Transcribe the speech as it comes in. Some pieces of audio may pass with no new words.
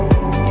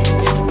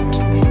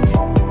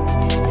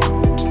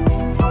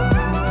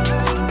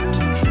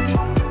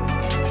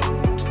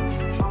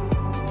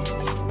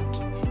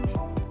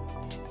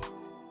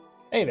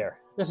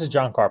This is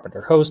John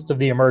Carpenter, host of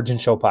the Emergent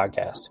Show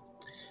podcast.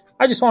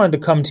 I just wanted to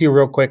come to you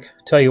real quick,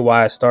 tell you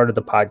why I started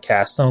the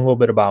podcast and a little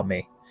bit about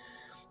me.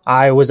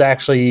 I was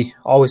actually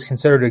always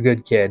considered a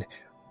good kid,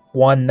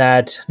 one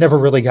that never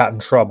really got in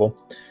trouble,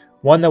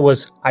 one that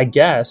was, I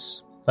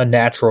guess, a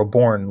natural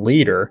born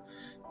leader,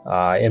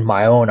 in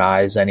my own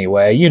eyes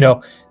anyway. You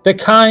know, the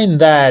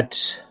kind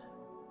that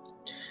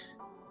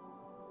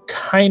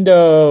kind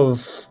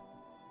of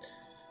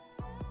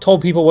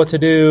told people what to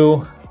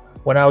do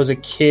when I was a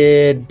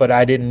kid, but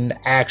I didn't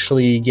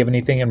actually give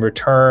anything in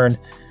return.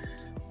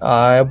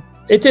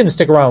 It didn't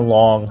stick around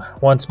long.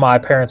 Once my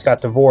parents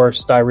got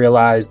divorced, I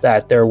realized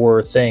that there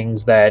were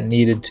things that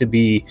needed to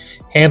be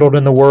handled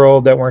in the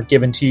world that weren't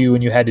given to you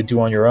and you had to do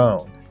on your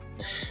own.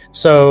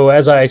 So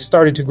as I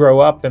started to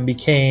grow up and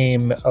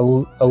became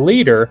a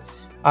leader,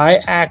 I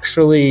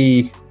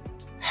actually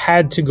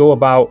had to go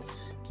about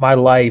my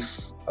life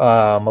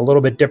a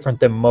little bit different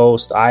than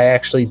most. I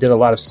actually did a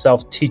lot of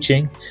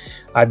self-teaching.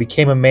 I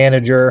became a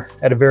manager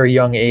at a very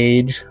young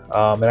age.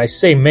 And I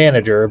say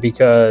manager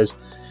because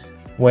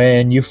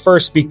when you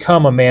first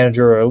become a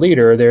manager or a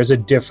leader, there's a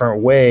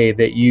different way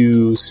that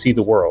you see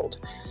the world.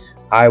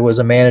 I was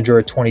a manager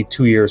at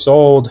 22 years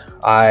old.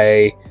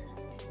 I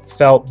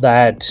felt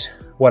that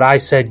what I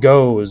said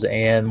goes,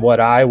 and what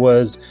I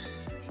was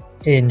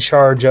in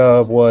charge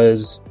of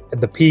was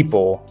the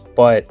people.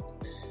 But,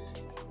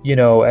 you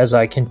know, as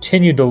I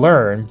continued to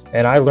learn,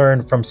 and I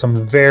learned from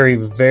some very,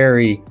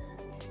 very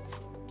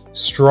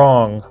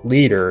strong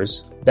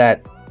leaders,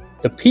 that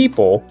the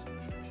people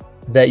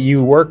that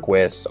you work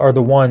with are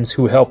the ones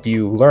who help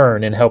you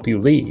learn and help you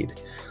lead.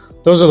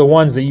 Those are the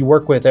ones that you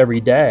work with every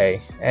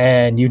day,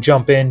 and you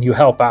jump in, you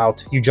help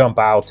out, you jump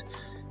out,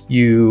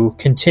 you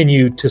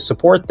continue to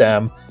support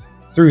them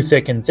through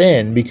thick and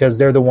thin, because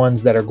they're the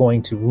ones that are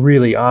going to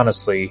really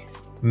honestly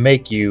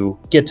make you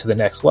get to the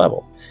next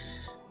level.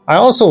 I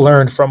also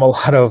learned from a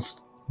lot of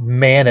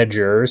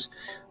managers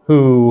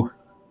who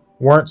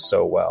weren't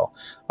so well.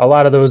 A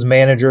lot of those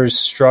managers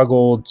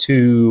struggled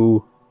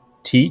to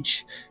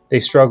teach.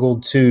 They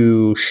struggled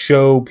to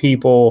show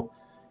people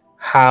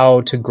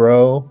how to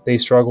grow. They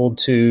struggled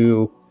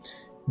to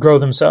grow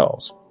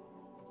themselves.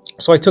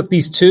 So I took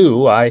these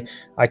two, I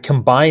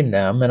combined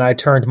them, and I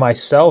turned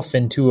myself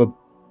into a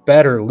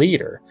better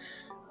leader.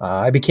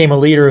 I became a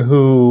leader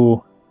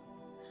who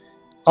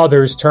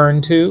others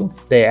turned to.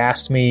 They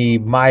asked me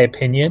my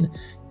opinion,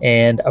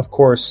 and of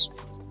course,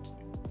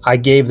 I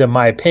gave them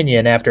my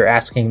opinion after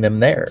asking them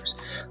theirs.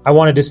 I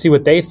wanted to see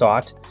what they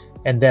thought,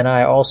 and then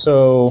I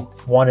also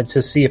wanted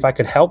to see if I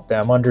could help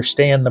them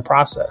understand the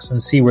process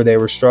and see where they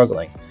were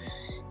struggling.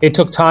 It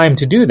took time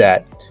to do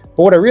that,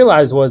 but what I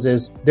realized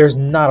is there's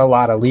not a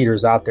lot of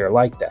leaders out there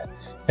like that.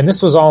 And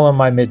this was all in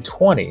my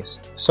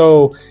mid-20s.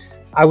 So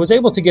I was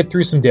able to get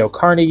through some Dale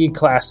Carnegie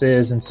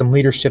classes and some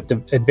Leadership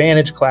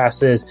Advantage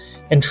classes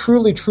and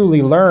truly,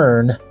 truly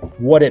learn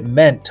what it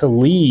meant to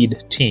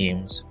lead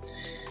teams.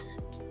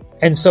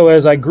 And so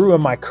as I grew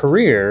in my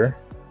career,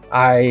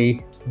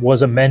 I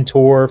was a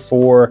mentor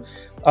for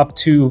up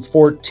to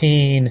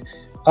 14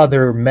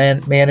 other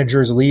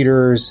managers,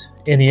 leaders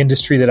in the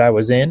industry that I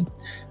was in.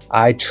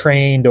 I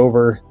trained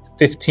over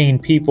 15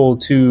 people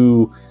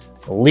to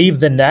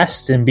leave the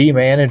nest and be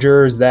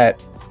managers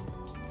that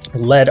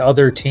led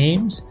other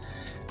teams.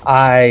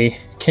 I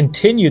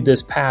continued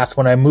this path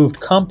when I moved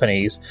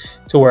companies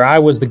to where I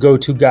was the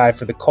go-to guy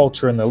for the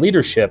culture and the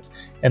leadership,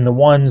 and the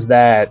ones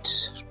that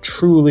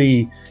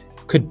truly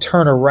could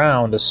turn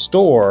around a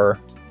store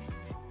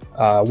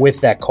with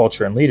that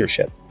culture and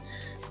leadership.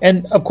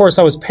 And of course,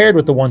 I was paired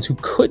with the ones who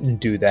couldn't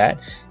do that.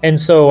 And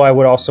so I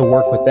would also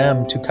work with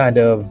them to kind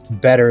of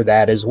better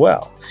that as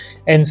well.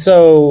 And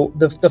so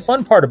the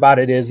fun part about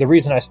it is, the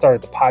reason I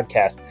started the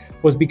podcast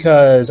was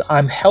because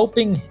I'm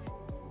helping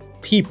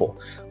people.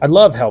 I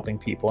love helping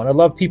people, and I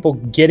love people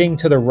getting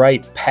to the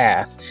right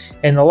path.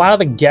 And a lot of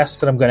the guests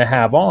that I'm going to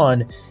have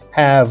on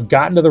have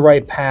gotten to the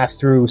right path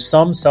through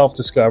some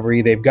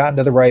self-discovery. They've gotten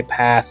to the right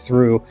path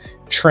through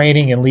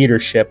training and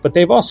leadership, but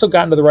they've also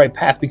gotten to the right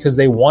path because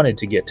they wanted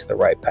to get to the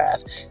right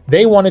path.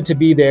 They wanted to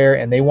be there,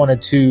 and they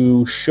wanted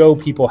to show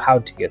people how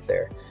to get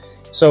there.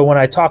 So when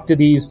I talk to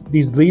these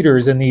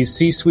leaders and these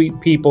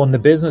C-suite people and the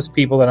business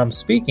people that I'm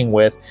speaking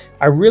with,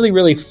 I really,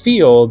 really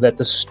feel that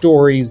the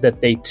stories that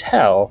they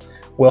tell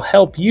will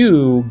help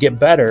you get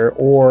better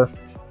or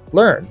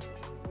learn.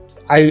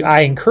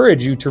 I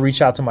encourage you to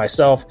reach out to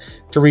myself,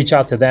 to reach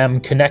out to them,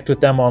 connect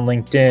with them on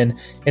LinkedIn,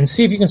 and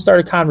see if you can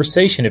start a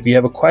conversation if you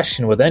have a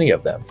question with any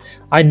of them.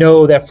 I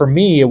know that for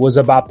me, it was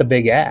about the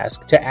big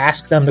ask, to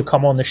ask them to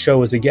come on the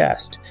show as a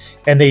guest.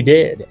 And they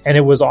did. And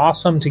it was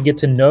awesome to get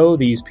to know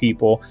these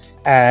people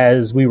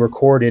as we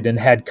recorded and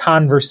had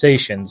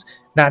conversations,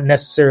 not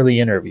necessarily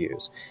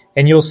interviews.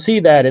 And you'll see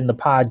that in the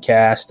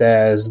podcast,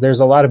 as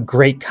there's a lot of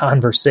great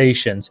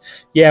conversations.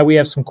 Yeah, we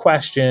have some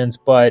questions,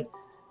 but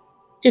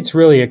it's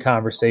really a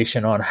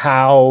conversation on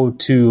how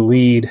to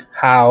lead,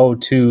 how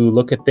to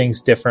look at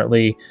things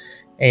differently,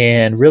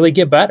 and really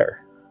get better.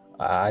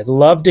 I'd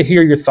love to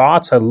hear your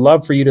thoughts. I'd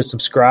love for you to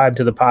subscribe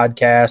to the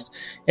podcast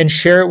and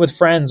share it with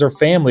friends or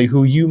family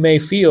who you may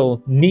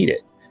feel need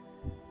it.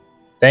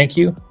 Thank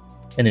you,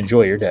 and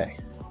enjoy your day.